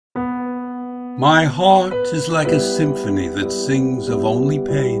My heart is like a symphony that sings of only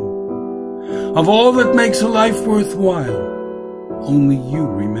pain. Of all that makes a life worthwhile, only you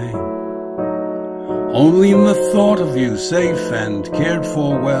remain. Only in the thought of you, safe and cared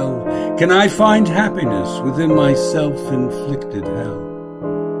for well, can I find happiness within my self-inflicted hell.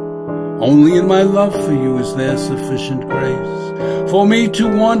 Only in my love for you is there sufficient grace for me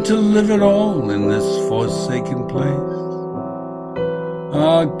to want to live it all in this forsaken place.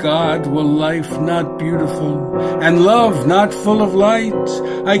 Ah, God, were life not beautiful, and love not full of light,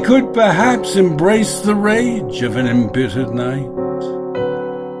 I could perhaps embrace the rage of an embittered night.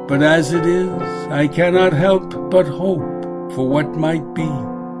 But as it is, I cannot help but hope for what might be,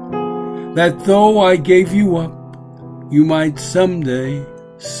 that though I gave you up, you might someday,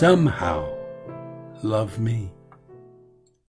 somehow, love me.